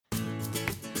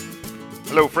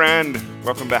Hello, friend.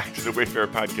 Welcome back to the Wayfarer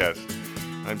Podcast.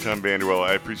 I'm Tom Vanderwell.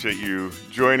 I appreciate you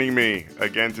joining me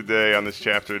again today on this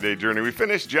chapter today journey. We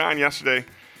finished John yesterday.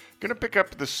 Going to pick up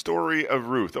the story of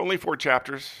Ruth. Only 4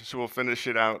 chapters, so we'll finish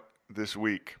it out this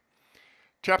week.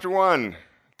 Chapter 1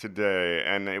 today,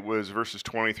 and it was verses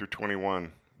 20 through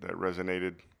 21 that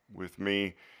resonated with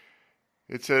me.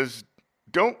 It says,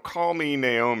 "Don't call me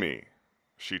Naomi,"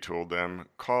 she told them.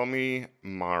 "Call me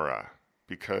Mara,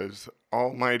 because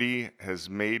Almighty has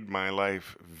made my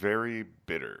life very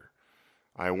bitter.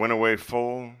 I went away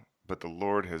full, but the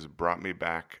Lord has brought me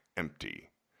back empty.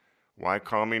 Why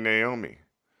call me Naomi?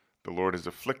 The Lord has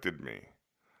afflicted me.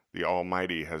 The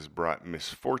Almighty has brought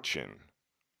misfortune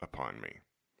upon me."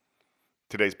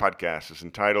 Today's podcast is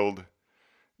entitled,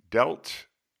 "Dealt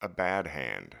a Bad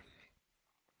Hand."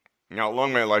 Now,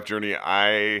 along my life journey,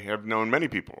 I have known many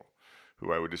people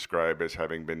who I would describe as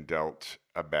having been dealt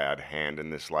a bad hand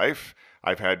in this life.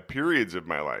 I've had periods of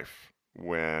my life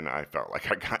when I felt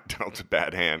like I got dealt a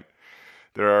bad hand.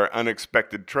 There are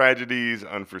unexpected tragedies,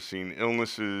 unforeseen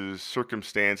illnesses,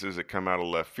 circumstances that come out of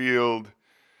left field.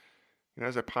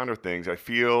 As I ponder things, I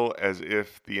feel as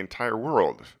if the entire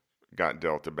world got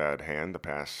dealt a bad hand the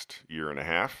past year and a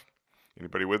half.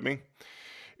 Anybody with me?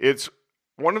 It's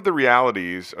one of the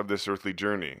realities of this earthly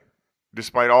journey.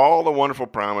 Despite all the wonderful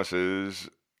promises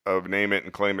of name it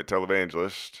and claim it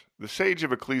televangelist, the sage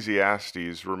of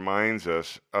Ecclesiastes reminds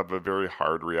us of a very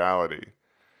hard reality.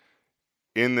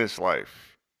 In this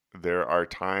life, there are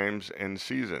times and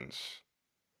seasons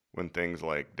when things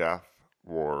like death,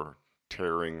 war,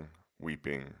 tearing,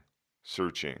 weeping,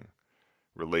 searching,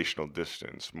 relational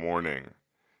distance, mourning,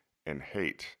 and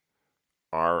hate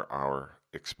are our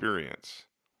experience.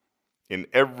 In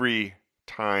every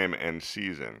time and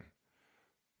season,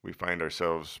 we find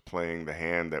ourselves playing the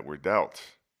hand that we're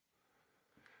dealt.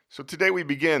 So today we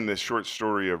begin this short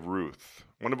story of Ruth,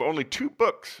 one of only 2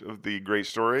 books of the great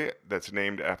story that's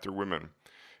named after women.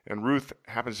 And Ruth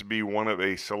happens to be one of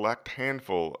a select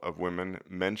handful of women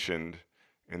mentioned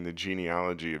in the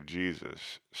genealogy of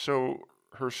Jesus. So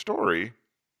her story,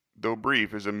 though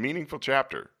brief, is a meaningful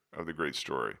chapter of the great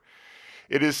story.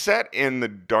 It is set in the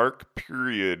dark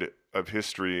period of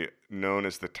history known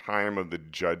as the time of the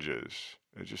Judges.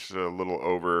 It's just a little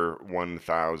over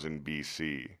 1000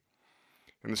 BC.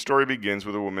 And the story begins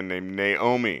with a woman named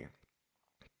Naomi,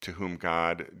 to whom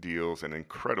God deals an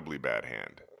incredibly bad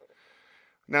hand.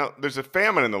 Now, there's a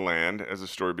famine in the land as the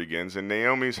story begins, and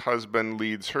Naomi's husband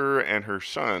leads her and her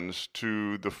sons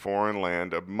to the foreign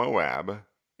land of Moab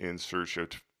in search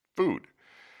of food.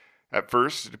 At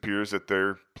first, it appears that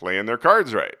they're playing their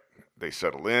cards right. They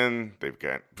settle in, they've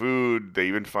got food, they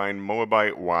even find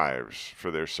Moabite wives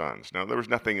for their sons. Now, there was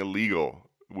nothing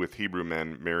illegal with Hebrew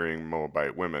men marrying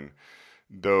Moabite women,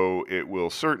 though it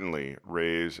will certainly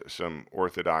raise some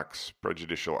orthodox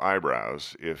prejudicial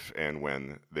eyebrows if and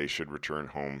when they should return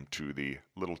home to the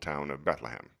little town of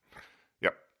Bethlehem.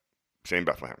 Yep, same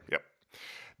Bethlehem, yep.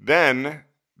 Then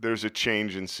there's a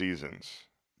change in seasons,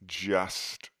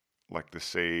 just like the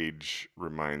sage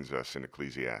reminds us in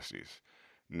Ecclesiastes.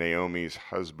 Naomi's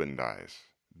husband dies.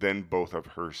 Then both of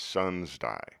her sons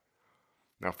die.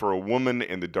 Now, for a woman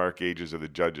in the dark ages of the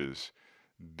Judges,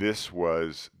 this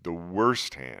was the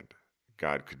worst hand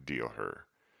God could deal her.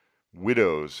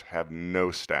 Widows have no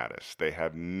status. They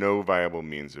have no viable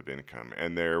means of income,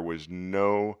 and there was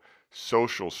no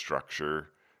social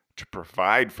structure to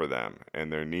provide for them and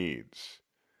their needs.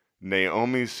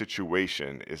 Naomi's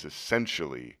situation is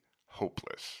essentially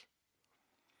hopeless.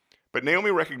 But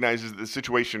Naomi recognizes that the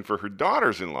situation for her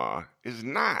daughters-in-law is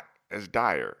not as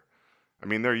dire. I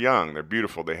mean, they're young, they're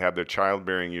beautiful, they have their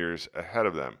childbearing years ahead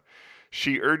of them.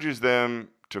 She urges them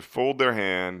to fold their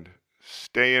hand,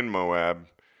 stay in Moab,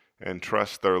 and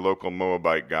trust their local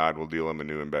Moabite God will deal them a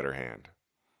new and better hand.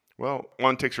 Well,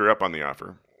 one takes her up on the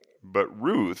offer, but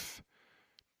Ruth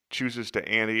chooses to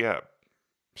ante up,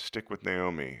 stick with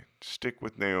Naomi, stick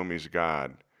with Naomi's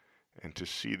God, and to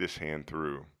see this hand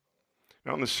through.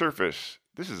 Now, on the surface,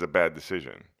 this is a bad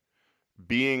decision.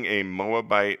 Being a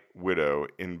Moabite widow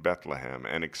in Bethlehem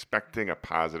and expecting a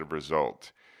positive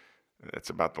result,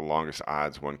 that's about the longest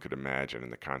odds one could imagine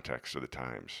in the context of the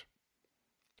times.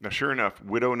 Now, sure enough,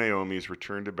 widow Naomi's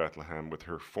return to Bethlehem with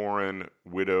her foreign,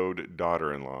 widowed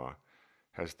daughter-in-law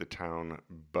has the town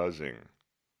buzzing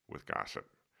with gossip.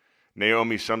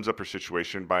 Naomi sums up her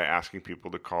situation by asking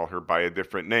people to call her by a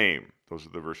different name. Those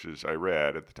are the verses I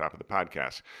read at the top of the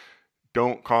podcast.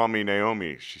 "Don't call me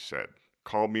Naomi," she said.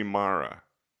 "Call me Mara."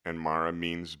 And Mara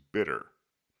means bitter,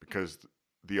 because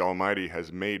the Almighty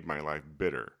has made my life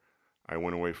bitter. I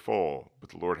went away full,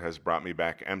 but the Lord has brought me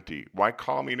back empty. Why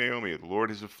call me Naomi? The Lord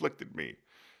has afflicted me.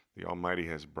 The Almighty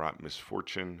has brought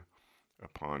misfortune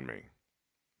upon me.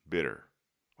 Bitter.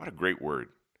 What a great word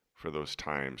for those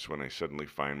times when I suddenly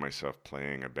find myself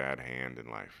playing a bad hand in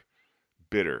life.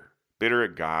 Bitter. Bitter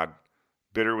at God.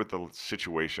 Bitter with the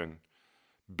situation.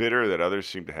 Bitter that others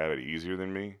seem to have it easier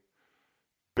than me.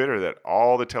 Bitter that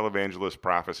all the televangelist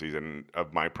prophecies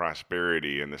of my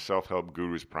prosperity and the self-help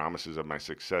gurus' promises of my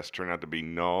success turn out to be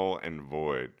null and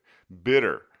void.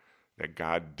 Bitter that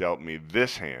God dealt me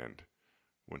this hand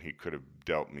when he could have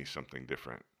dealt me something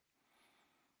different.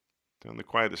 In the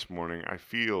quiet this morning, I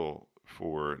feel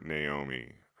for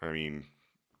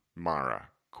Mara,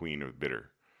 queen of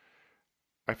bitter.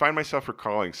 I find myself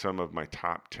recalling some of my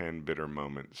top 10 bitter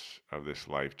moments of this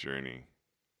life journey,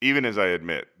 even as I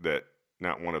admit that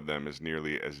not one of them is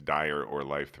nearly as dire or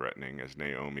life-threatening as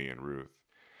Naomi and Ruth.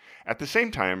 At the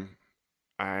same time,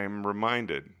 I'm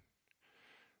reminded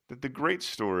that the great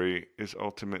story is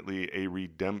ultimately a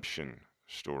redemption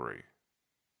story.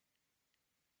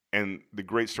 And the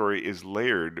great story is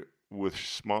layered with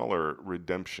smaller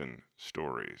redemption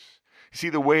stories. See,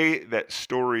 the way that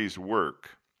stories work,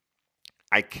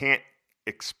 I can't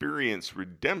experience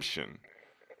redemption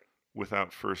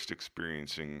without first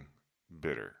experiencing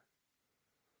bitter.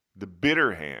 The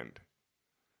bitter hand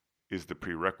is the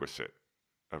prerequisite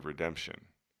of redemption.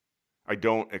 I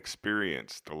don't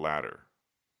experience the latter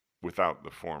without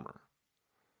the former.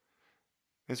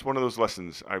 It's one of those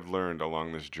lessons I've learned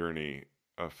along this journey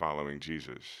of following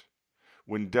Jesus.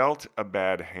 When dealt a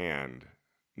bad hand,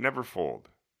 never fold,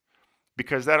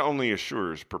 because that only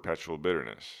assures perpetual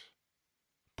bitterness.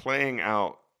 Playing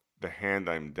out the hand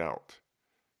I'm dealt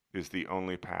is the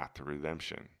only path to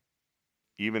redemption,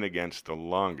 even against the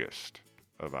longest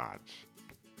of odds.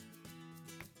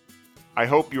 I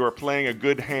hope you are playing a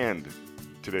good hand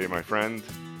today, my friend.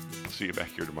 I'll see you back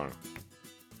here tomorrow.